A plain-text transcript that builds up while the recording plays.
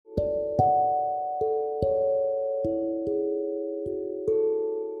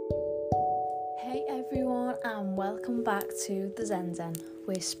welcome back to the Zen,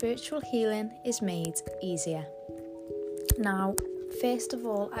 where spiritual healing is made easier. Now, first of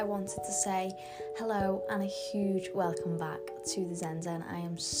all, I wanted to say hello and a huge welcome back to the Zen. I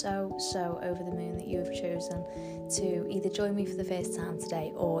am so over the moon that you have chosen to either join me for the first time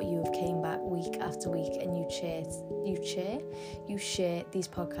today, or you have came back week after week and you share these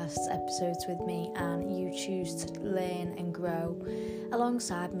podcast episodes with me, and you choose to learn and grow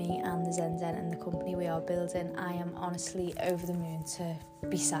alongside me and the Zen and the company we are building. I am honestly over the moon to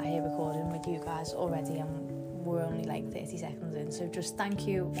be sat here recording with you guys already. We're only like 30 seconds in, so just thank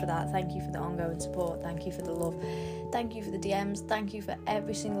you for that. Thank you for the ongoing support. Thank you for the love. Thank you for the DMs. Thank you for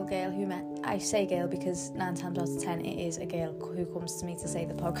every single girl who met. I say girl because 9 times out of 10 it is a girl who comes to me to say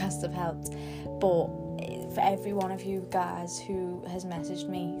the podcast have helped. But for every one of you guys who has messaged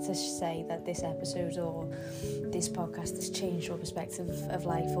me to say that this episode or this podcast has changed your perspective of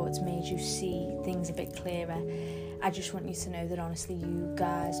life, or it's made you see things a bit clearer, I just want you to know that honestly you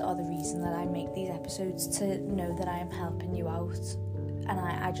guys are the reason that I make these episodes, to know that I am helping you out. And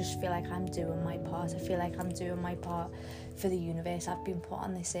I just feel like I'm doing my part. I feel like I'm doing my part for the universe. I've been put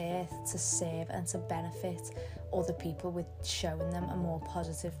on this earth to serve and to benefit other people with showing them a more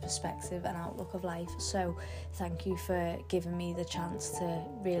positive perspective and outlook of life. So thank you for giving me the chance to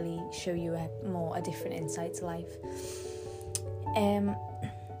really show you a different insight to life.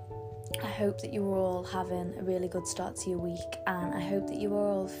 I hope that you are all having a really good start to your week, and I hope that you are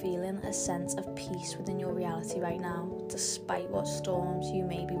all feeling a sense of peace within your reality right now, despite what storms you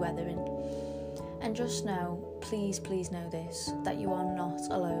may be weathering. And just know, please know this, that you are not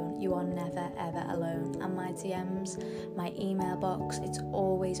alone. You are never ever alone. And my DMs, my email box, it's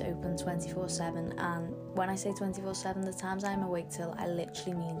always open 24/7. And when I say 24/7, the times I'm awake till, I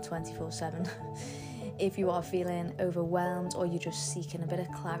literally mean 24/7. If you are feeling overwhelmed, or you're just seeking a bit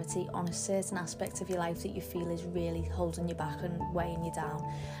of clarity on a certain aspect of your life that you feel is really holding you back and weighing you down,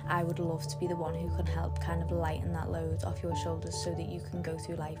 I would love to be the one who can help kind of lighten that load off your shoulders so that you can go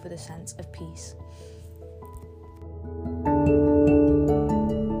through life with a sense of peace.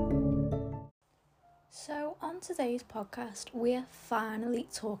 So on today's podcast, we're finally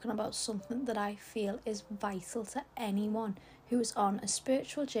talking about something that I feel is vital to anyone who is on a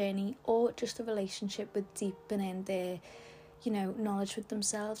spiritual journey, or just a relationship with deepening their, knowledge with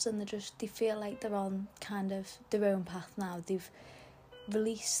themselves, and they feel like they're on kind of their own path now. They've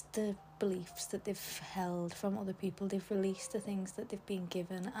released the beliefs that they've held from other people. They've released the things that they've been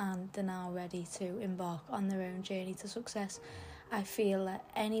given, and they're now ready to embark on their own journey to success. I feel that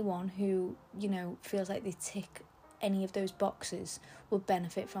anyone who, feels like they tick any of those boxes will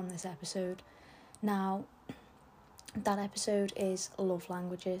benefit from this episode. Now, that episode is love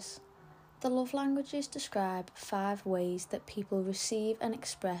languages. The love languages describe 5 ways that people receive and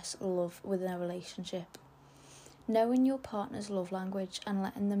express love within a relationship. Knowing your partner's love language and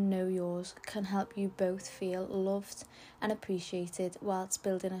letting them know yours can help you both feel loved and appreciated, whilst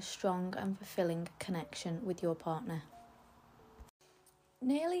building a strong and fulfilling connection with your partner.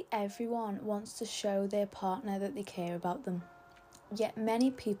 Nearly everyone wants to show their partner that they care about them. Yet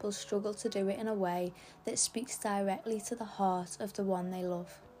many people struggle to do it in a way that speaks directly to the heart of the one they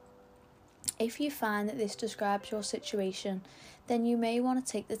love. If you find that this describes your situation, then you may want to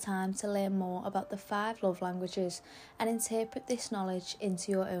take the time to learn more about the 5 love languages and interpret this knowledge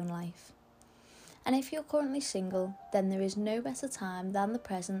into your own life. And if you're currently single, then there is no better time than the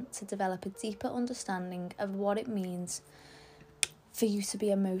present to develop a deeper understanding of what it means for you to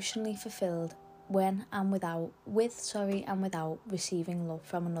be emotionally fulfilled when and without receiving love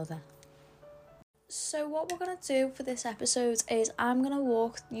from another. So what we're going to do for this episode is I'm going to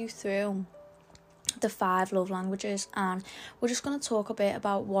walk you through the 5 love languages, and we're just going to talk a bit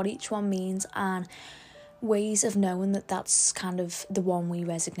about what each one means and ways of knowing that that's kind of the one we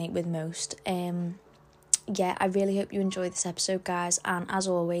resonate with most. I really hope you enjoy this episode, guys, and as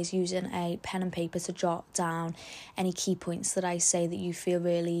always, using a pen and paper to jot down any key points that I say that you feel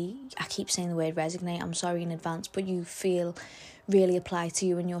really, I keep saying the word resonate, I'm sorry in advance, but you feel really apply to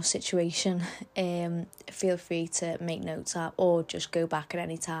you in your situation. Feel free to make notes up, or just go back at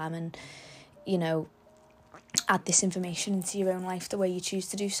any time and, add this information into your own life the way you choose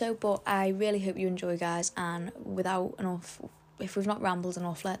to do so. But I really hope you enjoy, guys, and if we've not rambled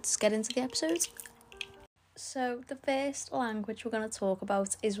enough, let's get into the episode. So the first language we're going to talk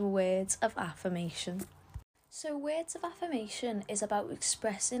about is words of affirmation. So words of affirmation is about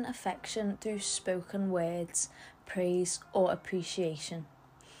expressing affection through spoken words, praise or appreciation.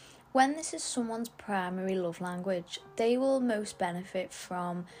 When this is someone's primary love language, they will most benefit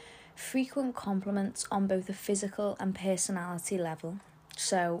from frequent compliments on both a physical and personality level.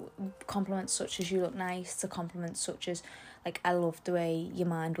 So compliments such as you look nice, to compliments such as like, I love the way your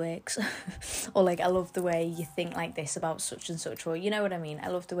mind works, or like, I love the way you think like this about such and such, or you know what I mean. I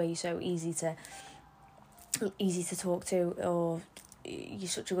love the way you're so easy to talk to, or you're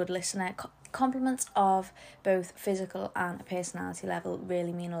such a good listener. Compliments of both physical and personality level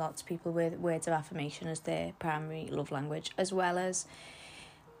really mean a lot to people with words of affirmation as their primary love language, as well as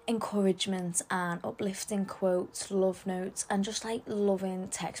encouragement and uplifting quotes, love notes, and just like loving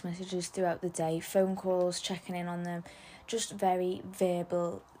text messages throughout the day, phone calls, checking in on them, just very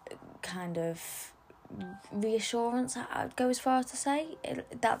verbal kind of reassurance. I'd go as far as to say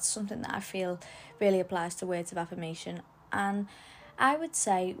that's something that I feel really applies to words of affirmation. And I would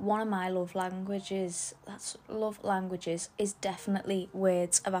say one of my love languages is definitely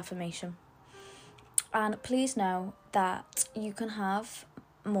words of affirmation. And please know that you can have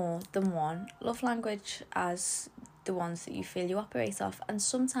more than one love language as the ones that you feel you operate off, and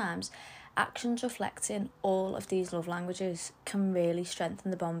sometimes actions reflecting all of these love languages can really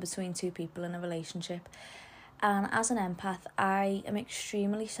strengthen the bond between two people in a relationship. And as an empath, I am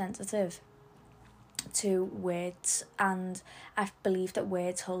extremely sensitive to words, and I believe that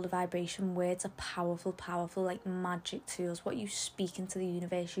words hold a vibration. Words are powerful, like magic tools. What you speak into the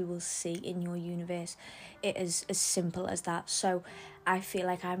universe, you will see in your universe. It is as simple as that. So I feel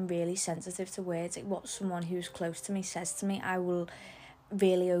like I'm really sensitive to words. Like what someone who's close to me says to me, I will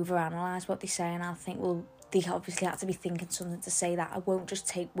really overanalyze what they say, and I'll think, well, they obviously have to be thinking something to say that. I won't just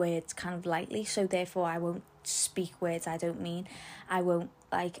take words kind of lightly, so therefore I won't speak words I don't mean. I won't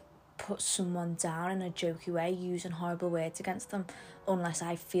like put someone down in a jokey way using horrible words against them unless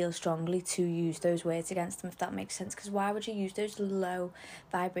I feel strongly to use those words against them, if that makes sense. Because why would you use those low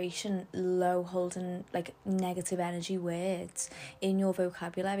vibration, low holding, like negative energy words in your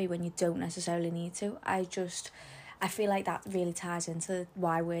vocabulary when you don't necessarily need to? I feel like that really ties into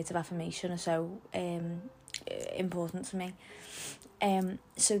why words of affirmation are so important to me.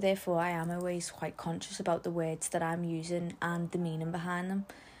 So therefore I am always quite conscious about the words that I'm using and the meaning behind them.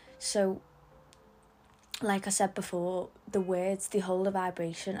 So, like I said before, the words, they hold a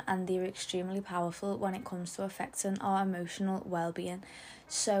vibration and they're extremely powerful when it comes to affecting our emotional well-being.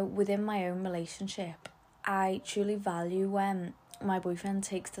 So within my own relationship, I truly value when my boyfriend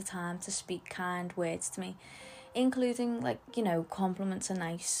takes the time to speak kind words to me, including like, you know, compliments are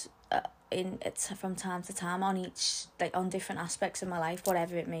nice from time to time on each, like on different aspects of my life,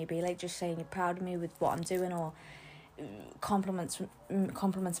 whatever it may be, like just saying you're proud of me with what I'm doing, or compliments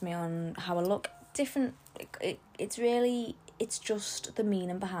me on how I look. Different. It's just the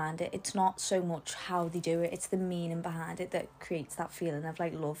meaning behind it. It's not so much how they do it, it's the meaning behind it that creates that feeling of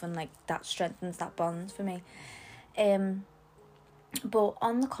like love, and like that strengthens that bond for me. But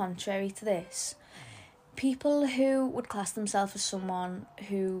on the contrary to this, people who would class themselves as someone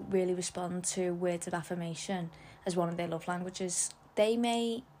who really respond to words of affirmation as one of their love languages, they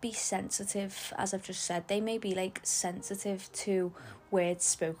may be sensitive, as I've just said. They may be like sensitive to words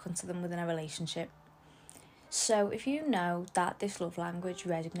spoken to them within a relationship. So if you know that this love language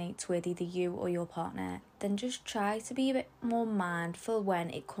resonates with either you or your partner, then just try to be a bit more mindful when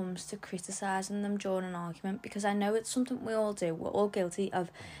it comes to criticising them during an argument, because I know it's something we all do. We're all guilty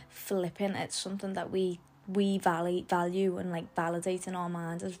of flipping. It's something that we value and like validate in our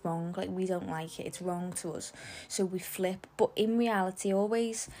mind as wrong. Like we don't like it, it's wrong to us, so we flip. But in reality,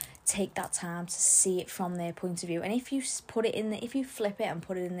 always take that time to see it from their point of view. And if you flip it and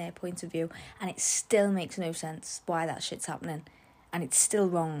put it in their point of view and it still makes no sense why that shit's happening and it's still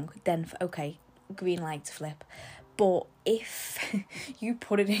wrong, then okay, green light to flip. But if you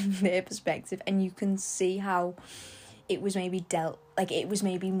put it in their perspective and you can see how it was maybe it was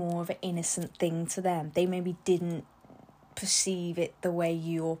maybe more of an innocent thing to them, they maybe didn't perceive it the way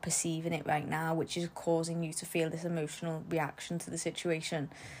you're perceiving it right now, which is causing you to feel this emotional reaction to the situation.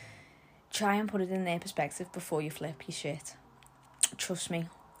 Try and put it in their perspective before you flip your shit. Trust me,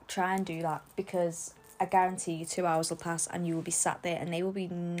 try and do that, because I guarantee you 2 hours will pass and you will be sat there and they will be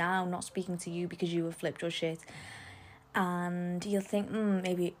now not speaking to you because you have flipped your shit. And you'll think,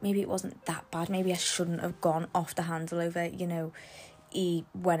 maybe it wasn't that bad. Maybe I shouldn't have gone off the handle over, you know, he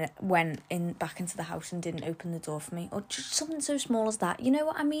went back into the house and didn't open the door for me, or just something so small as that. You know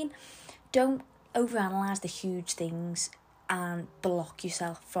what I mean? Don't overanalyze the huge things and block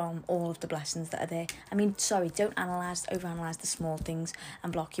yourself from all of the blessings that are there. I mean, sorry, don't overanalyze the small things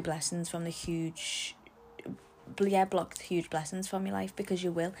and block your blessings from the huge. Block the huge blessings from your life, because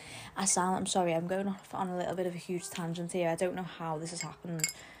you will. I'm sorry, I'm going off on a little bit of a huge tangent here. I don't know how this has happened.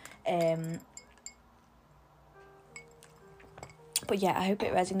 But yeah, I hope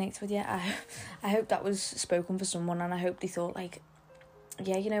it resonates with you. I hope that was spoken for someone, and I hope they thought like,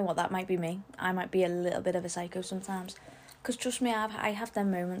 yeah, you know what, that might be me. I might be a little bit of a psycho sometimes. Because trust me, I have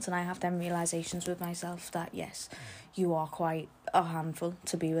them moments and I have them realisations with myself that, yes, you are quite a handful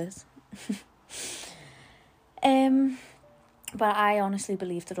to be with. But I honestly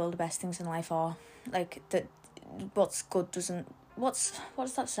believe that all the best things in life are, like, that what's good doesn't... What's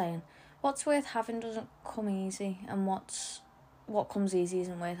that saying? What's worth having doesn't come easy, and what comes easy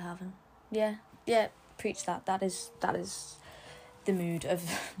isn't worth having. Yeah, preach that. That is the mood of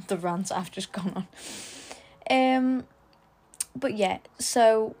the rant I've just gone on. But yeah,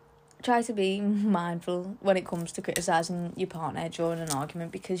 so try to be mindful when it comes to criticising your partner during an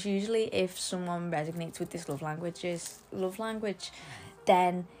argument, because usually if someone resonates with this love language,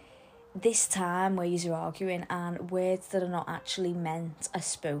 then this time where you're arguing and words that are not actually meant are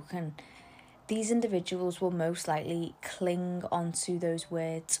spoken, these individuals will most likely cling onto those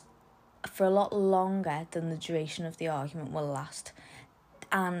words for a lot longer than the duration of the argument will last,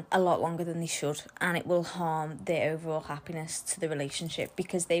 and a lot longer than they should, and it will harm their overall happiness to the relationship,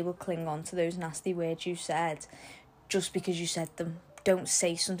 because they will cling on to those nasty words you said just because you said them. Don't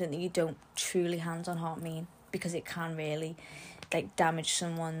say something that you don't truly hand on heart mean, because it can really damage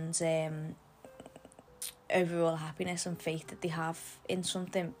someone's overall happiness and faith that they have in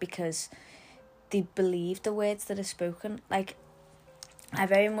something, because they believe the words that are spoken. I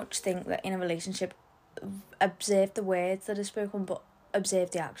very much think that in a relationship, observe the words that are spoken, but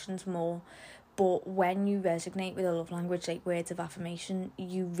observe the actions more. But when you resonate with a love language like words of affirmation,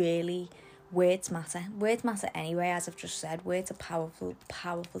 words matter. Words matter anyway, as I've just said. Words are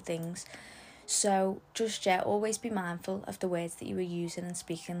powerful things. So just always be mindful of the words that you are using and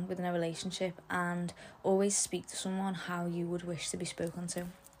speaking within a relationship, and always speak to someone how you would wish to be spoken to.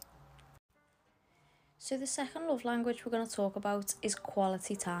 So the second love language we're going to talk about is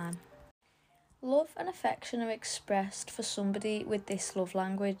quality time. Love and affection are expressed for somebody with this love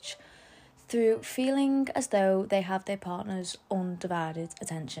language through feeling as though they have their partner's undivided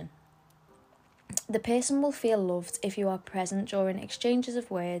attention. The person will feel loved if you are present during exchanges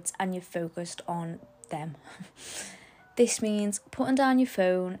of words and you're focused on them. This means putting down your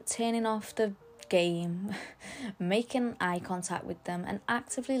phone, turning off the game, making eye contact with them, and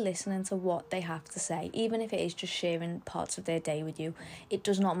actively listening to what they have to say, even if it is just sharing parts of their day with you. It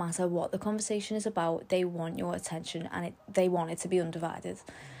does not matter what the conversation is about. They want your attention, and they want it to be undivided.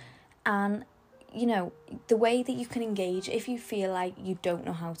 And the way that you can engage, if you feel like you don't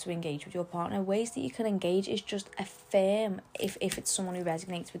know how to engage with your partner, ways that you can engage is just affirm, if it's someone who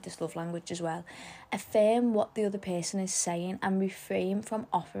resonates with this love language as well, affirm what the other person is saying and refrain from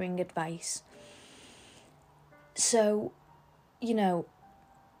offering advice. So,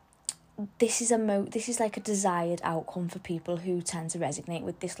 this is like a desired outcome for people who tend to resonate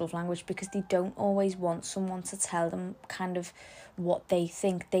with this love language, because they don't always want someone to tell them kind of what they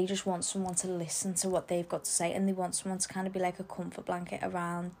think. They just want someone to listen to what they've got to say, and they want someone to kind of be like a comfort blanket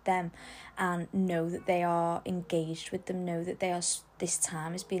around them and know that they are engaged with them, know that this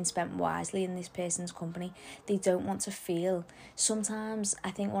time is being spent wisely in this person's company. They don't want to feel... Sometimes I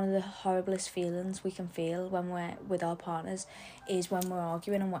think one of the horriblest feelings we can feel when we're with our partners is when we're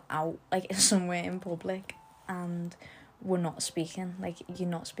arguing and we're out somewhere in public and we're not speaking. You're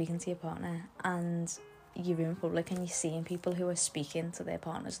not speaking to your partner, and you're in public and you're seeing people who are speaking to their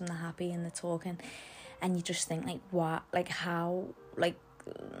partners and they're happy and they're talking, and you just think what, how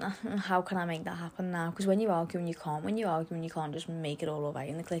can I make that happen now? Because when you're arguing you can't just make it all over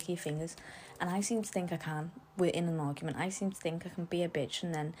in the click of your fingers, and I seem to think I can in an argument. I seem to think I can be a bitch,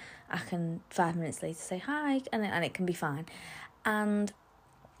 and then I can 5 minutes later say hi, and it can be fine. And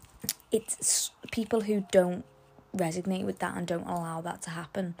it's people who don't resonate with that and don't allow that to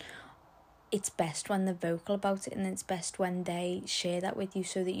happen. It's best when they're vocal about it, and it's best when they share that with you,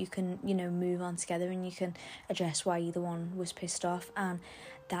 so that you can, move on together and you can address why either one was pissed off. And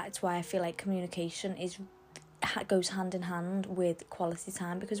that's why I feel like communication goes hand in hand with quality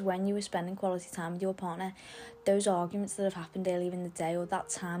time, because when you are spending quality time with your partner, those arguments that have happened earlier in the day, or that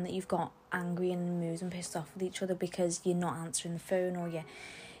time that you've got angry and moved and pissed off with each other because you're not answering the phone, or you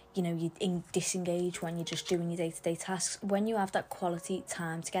disengage when you're just doing your day-to-day tasks. When you have that quality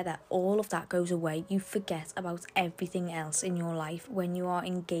time together, all of that goes away. You forget about everything else in your life when you are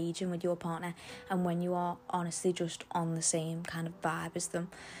engaging with your partner, and when you are honestly just on the same kind of vibe as them.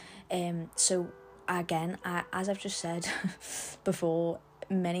 So again, as I've just said before,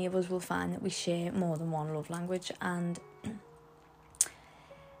 many of us will find that we share more than one love language, and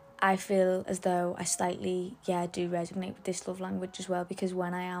I feel as though I slightly, do resonate with this love language as well, because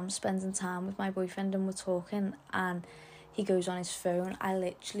when I am spending time with my boyfriend and we're talking and he goes on his phone, I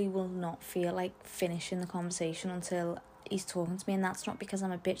literally will not feel like finishing the conversation until he's talking to me, and that's not because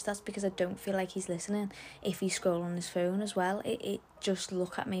I'm a bitch, that's because I don't feel like he's listening. If he's scrolling on his phone as well, it just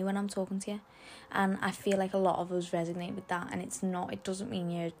look at me when I'm talking to you. And I feel like a lot of us resonate with that, and it doesn't mean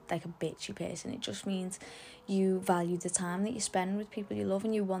you're like a bitchy person, it just means you value the time that you spend with people you love,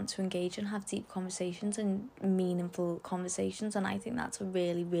 and you want to engage and have deep conversations and meaningful conversations, and I think that's a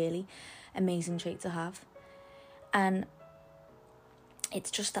really, really amazing trait to have. And it's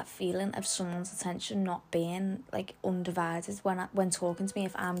just that feeling of someone's attention not being like undivided when talking to me.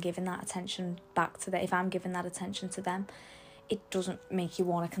 If I'm giving that attention back to them, if I'm giving that attention to them, it doesn't make you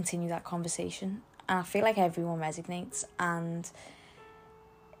want to continue that conversation. And I feel like everyone resonates, and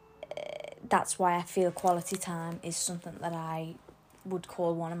that's why I feel quality time is something that I would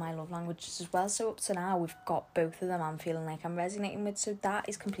call one of my love languages as well. So up to now, we've got both of them I'm feeling like I'm resonating with, so that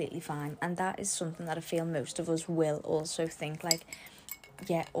is completely fine. And that is something that I feel most of us will also think like,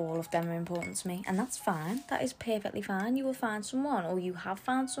 yeah, all of them are important to me, and that's fine. That is perfectly fine. You will find someone, or you have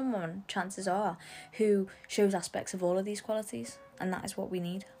found someone, chances are, who shows aspects of all of these qualities, and that is what we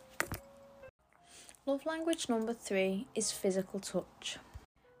need. Love language number 3 is physical touch.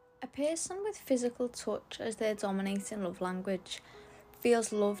 A person with physical touch as their dominating love language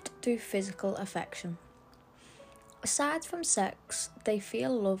feels loved through physical affection. Aside from sex, they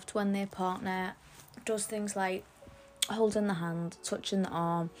feel loved when their partner does things like holding the hand, touching the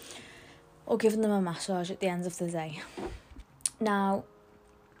arm, or giving them a massage at the end of the day. Now,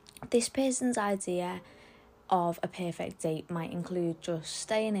 this person's idea of a perfect date might include just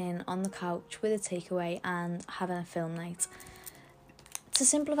staying in on the couch with a takeaway and having a film night. To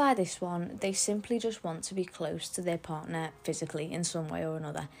simplify this one, they simply just want to be close to their partner physically in some way or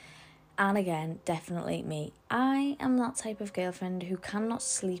another. And again, definitely me. I am that type of girlfriend who cannot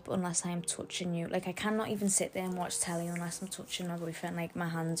sleep unless I am touching you. Like, I cannot even sit there and watch telly unless I'm touching my boyfriend, like my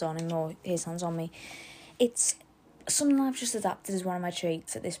hands on him or his hands on me. It's something I've just adapted as one of my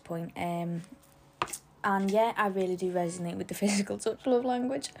traits at this point. And yeah, I really do resonate with the physical touch love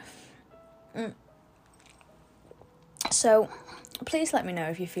language. So please let me know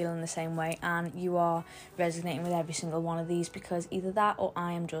if you're feeling the same way and you are resonating with every single one of these, because either that or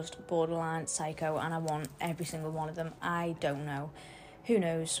I am just borderline psycho and I want every single one of them. I don't know. Who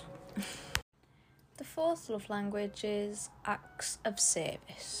knows? The 4th love language is acts of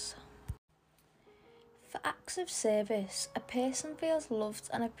service. For acts of service, a person feels loved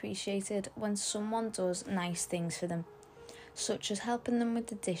and appreciated when someone does nice things for them, such as helping them with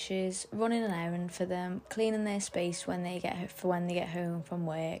the dishes, running an errand for them, cleaning their space when they get home from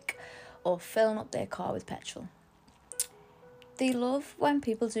work, or filling up their car with petrol. They love when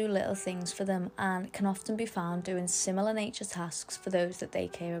people do little things for them and can often be found doing similar nature tasks for those that they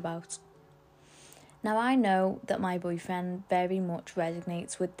care about. Now, I know that my boyfriend very much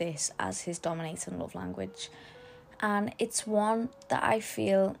resonates with this as his dominating love language, and it's one that I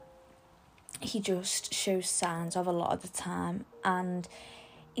feel he just shows signs of a lot of the time, and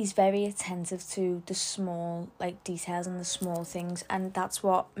he's very attentive to the small details and the small things, and that's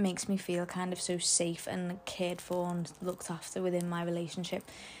what makes me feel kind of so safe and cared for and looked after within my relationship.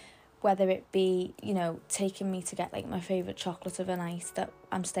 Whether it be, taking me to get my favourite chocolate of a night that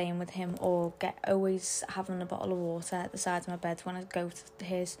I'm staying with him, or always having a bottle of water at the side of my bed when I go to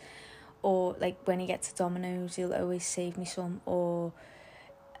his, or when he gets to Domino's, he'll always save me some, or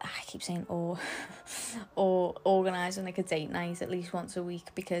I keep saying or organising a date night at least once a week,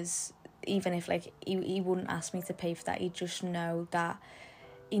 because even if he wouldn't ask me to pay for that, he'd just know that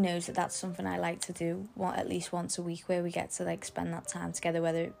he knows that that's something I like to do at least once a week, where we get to spend that time together,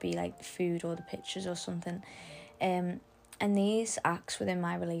 whether it be food or the pictures or something. And these acts within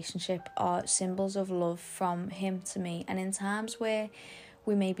my relationship are symbols of love from him to me, and in times where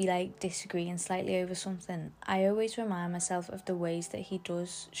we may be disagreeing slightly over something, I always remind myself of the ways that he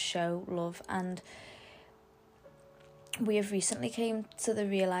does show love. And we have recently came to the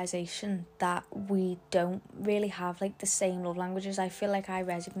realisation that we don't really have the same love languages. I feel like I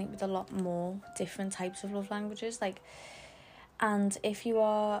resonate with a lot more different types of love languages, and if you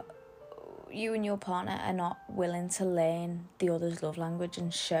and your partner are not willing to learn the other's love language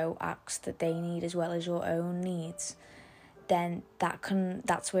and show acts that they need as well as your own needs, then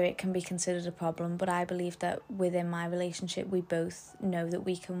that's where it can be considered a problem. But I believe that within my relationship, we both know that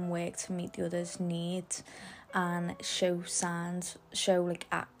we can work to meet the other's needs and show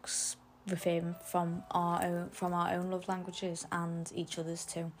acts referring from our own love languages and each other's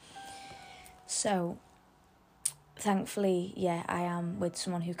too. So thankfully, I am with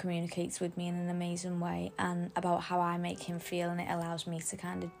someone who communicates with me in an amazing way and about how I make him feel, and it allows me to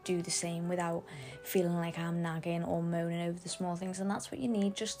kind of do the same without feeling like I'm nagging or moaning over the small things. And that's what you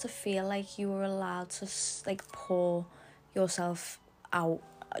need, just to feel like you are allowed to pour yourself out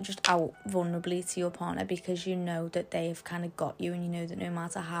vulnerably to your partner, because you know that they've kind of got you, and you know that no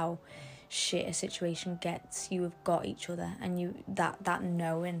matter how shit a situation gets, you have got each other, and you that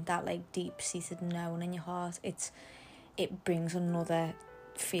knowing, that like deep-seated knowing in your heart, it brings another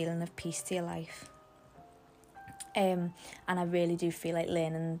feeling of peace to your life. And I really do feel like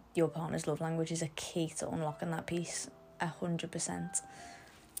learning your partner's love language is a key to unlocking that peace, 100%.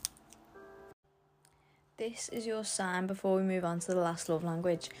 This is your sign before we move on to the last love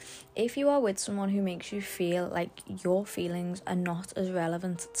language. If you are with someone who makes you feel like your feelings are not as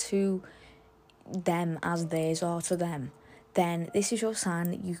relevant to them as theirs are to them, then this is your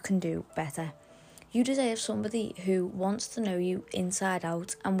sign that you can do better. You deserve somebody who wants to know you inside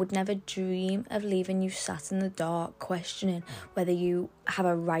out and would never dream of leaving you sat in the dark questioning whether you have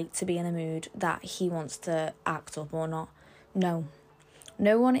a right to be in a mood that he wants to act up or not.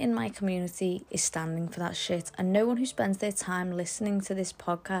 No one in my community is standing for that shit, and no one who spends their time listening to this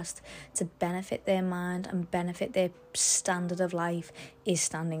podcast to benefit their mind and benefit their standard of life is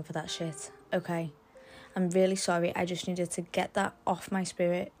standing for that shit, okay? I'm really sorry, I just needed to get that off my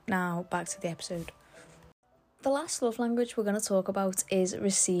spirit. Now, back to the episode. The last love language we're going to talk about is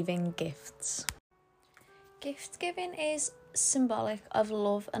receiving gifts. Gift giving is symbolic of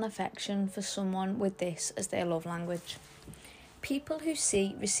love and affection for someone with this as their love language. People who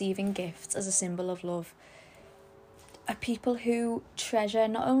see receiving gifts as a symbol of love are people who treasure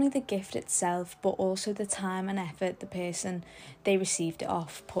not only the gift itself, but also the time and effort the person they received it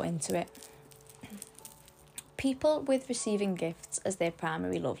off put into it. People with receiving gifts as their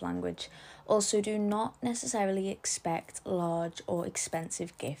primary love language also do not necessarily expect large or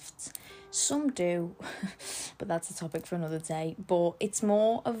expensive gifts. Some do, but that's a topic for another day. But it's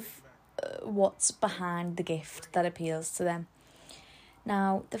more of what's behind the gift that appeals to them.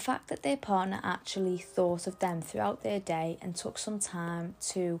 Now, the fact that their partner actually thought of them throughout their day and took some time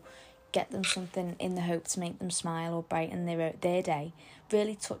to get them something in the hope to make them smile or brighten their day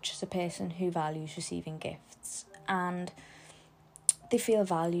really touches a person who values receiving gifts, and they feel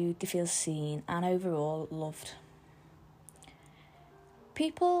valued, they feel seen, and overall loved.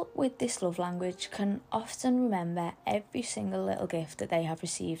 People with this love language can often remember every single little gift that they have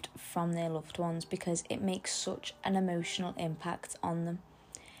received from their loved ones because it makes such an emotional impact on them.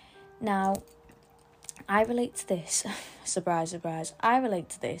 Now, I relate to this, surprise, I relate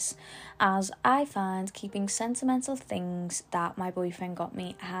to this as I find keeping sentimental things that my boyfriend got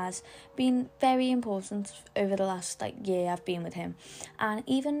me has been very important over the last year I've been with him. And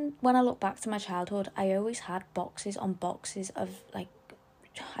even when I look back to my childhood, I always had boxes on boxes of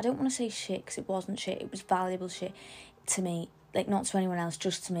I don't want to say shit because it wasn't shit, it was valuable shit to me, not to anyone else,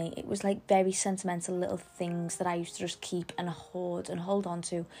 just to me. It was very sentimental little things that I used to just keep and hoard and hold on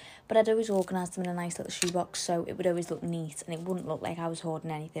to, but I'd always organise them in a nice little shoebox so it would always look neat and it wouldn't look like I was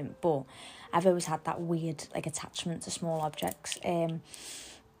hoarding anything. But I've always had that weird attachment to small objects,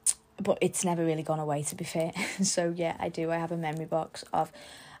 but it's never really gone away, to be fair. So yeah, I have a memory box of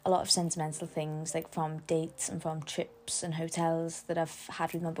a lot of sentimental things, from dates and from trips and hotels that I've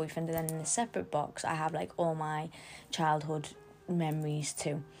had with my boyfriend. And then in a separate box I have all my childhood memories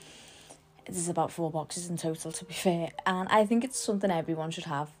too. There's about 4 boxes in total, to be fair, and I think it's something everyone should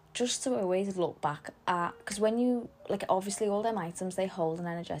have, just to always look back at, because when you obviously all them items, they hold an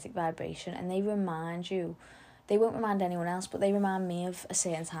energetic vibration and they remind you. They won't remind anyone else, but they remind me of a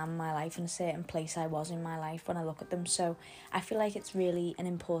certain time in my life and a certain place I was in my life when I look at them. So I feel like it's really an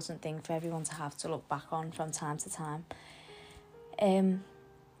important thing for everyone to have to look back on from time to time. And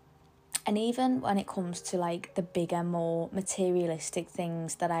even when it comes to the bigger, more materialistic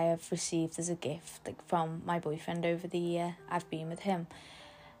things that I have received as a gift from my boyfriend over the year I've been with him,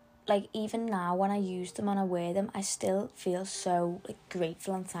 even now when I use them and I wear them, I still feel so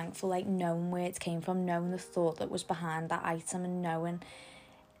grateful and thankful, knowing where it came from, knowing the thought that was behind that item, and knowing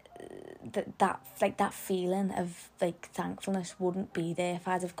that feeling of thankfulness wouldn't be there if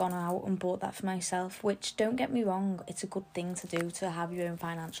I'd have gone out and bought that for myself. Which, don't get me wrong, it's a good thing to do, to have your own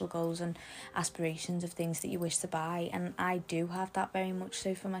financial goals and aspirations of things that you wish to buy, and I do have that very much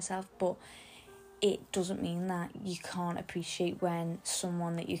so for myself, but it doesn't mean that you can't appreciate when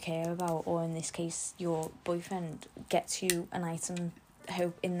someone that you care about, or in this case your boyfriend, gets you an item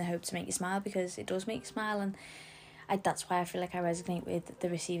in the hope to make you smile, because it does make you smile. And that's why I feel like I resonate with the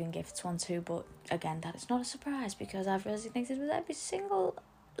receiving gifts one too. But again, that is not a surprise because I've resonated with every single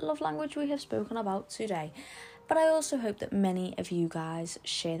love language we have spoken about today. But I also hope that many of you guys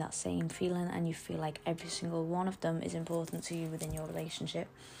share that same feeling and you feel like every single one of them is important to you within your relationship.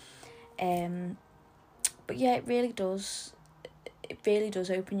 But yeah, it really does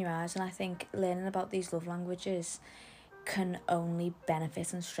open your eyes, and I think learning about these love languages can only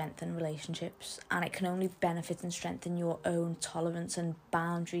benefit and strengthen relationships, and it can only benefit and strengthen your own tolerance and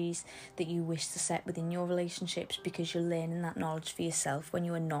boundaries that you wish to set within your relationships, because you're learning that knowledge for yourself when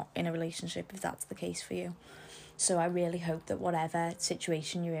you are not in a relationship, if that's the case for you. So I really hope that whatever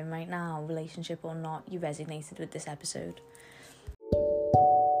situation you're in right now, relationship or not, you resonated with this episode.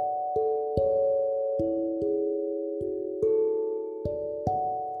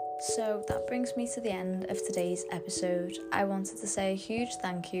 So that brings me to the end of today's episode. I wanted to say a huge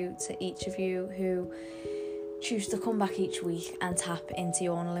thank you to each of you who choose to come back each week and tap into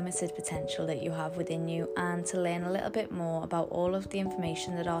your unlimited potential that you have within you, and to learn a little bit more about all of the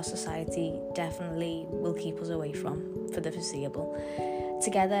information that our society definitely will keep us away from for the foreseeable.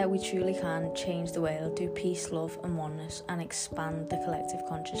 Together we truly can change the world, do peace, love and oneness, and expand the collective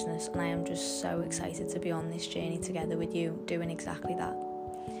consciousness, and I am just so excited to be on this journey together with you, doing exactly that.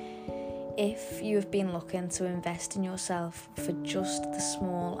 If you have been looking to invest in yourself for just the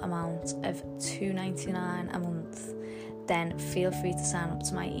small amount of $2.99 a month, then feel free to sign up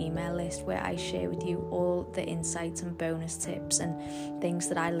to my email list, where I share with you all the insights and bonus tips and things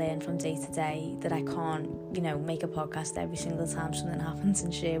that I learn from day to day that I can't, make a podcast every single time something happens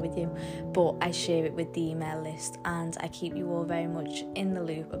and share with you. But I share it with the email list, and I keep you all very much in the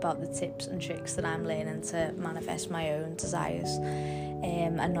loop about the tips and tricks that I'm learning to manifest my own desires.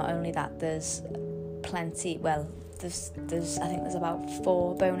 And not only that, there's plenty, there's I think there's about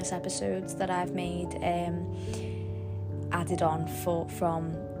 4 bonus episodes that I've made added on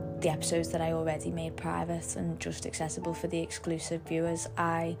from the episodes that I already made private and just accessible for the exclusive viewers.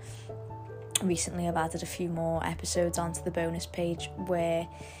 I recently have added a few more episodes onto the bonus page, where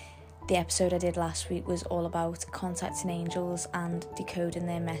the episode I did last week was all about contacting angels and decoding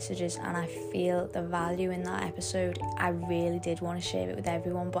their messages, and I feel the value in that episode. I really did want to share it with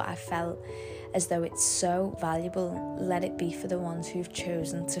everyone, but I felt as though it's so valuable, let it be for the ones who've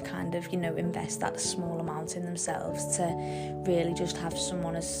chosen to kind of, invest that small amount in themselves, to really just have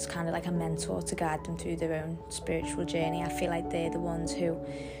someone as kind of like a mentor to guide them through their own spiritual journey. I feel like they're the ones who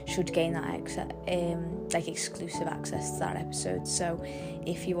should gain that exclusive access to that episode. So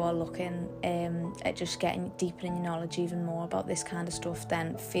if you are looking at just deepening your knowledge even more about this kind of stuff,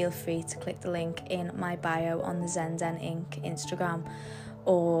 then feel free to click the link in my bio on the Zen Inc. Instagram,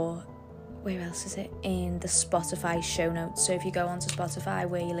 or where else is it? In the Spotify show notes. So if you go onto Spotify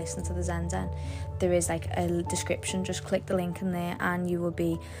where you listen to the Zen, there is like a description. Just click the link in there and you will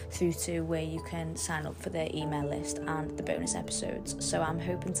be through to where you can sign up for the email list and the bonus episodes. So I'm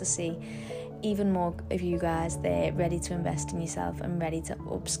hoping to see even more of you guys there, ready to invest in yourself and ready to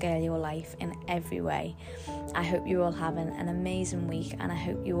upscale your life in every way. I hope you're all having an amazing week, and I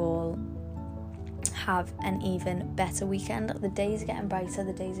hope you all have an even better weekend. The days are getting brighter,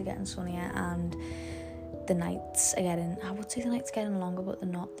 the days are getting sunnier, and the nights are getting, I would say the nights are getting longer, but they're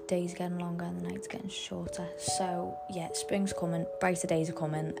not. The days are getting longer and the nights are getting shorter. So yeah, spring's coming, brighter days are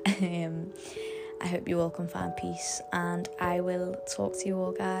coming. I hope you all can find peace, and I will talk to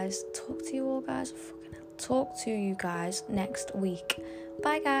you guys next week.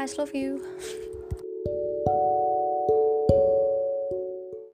 Bye guys, love you.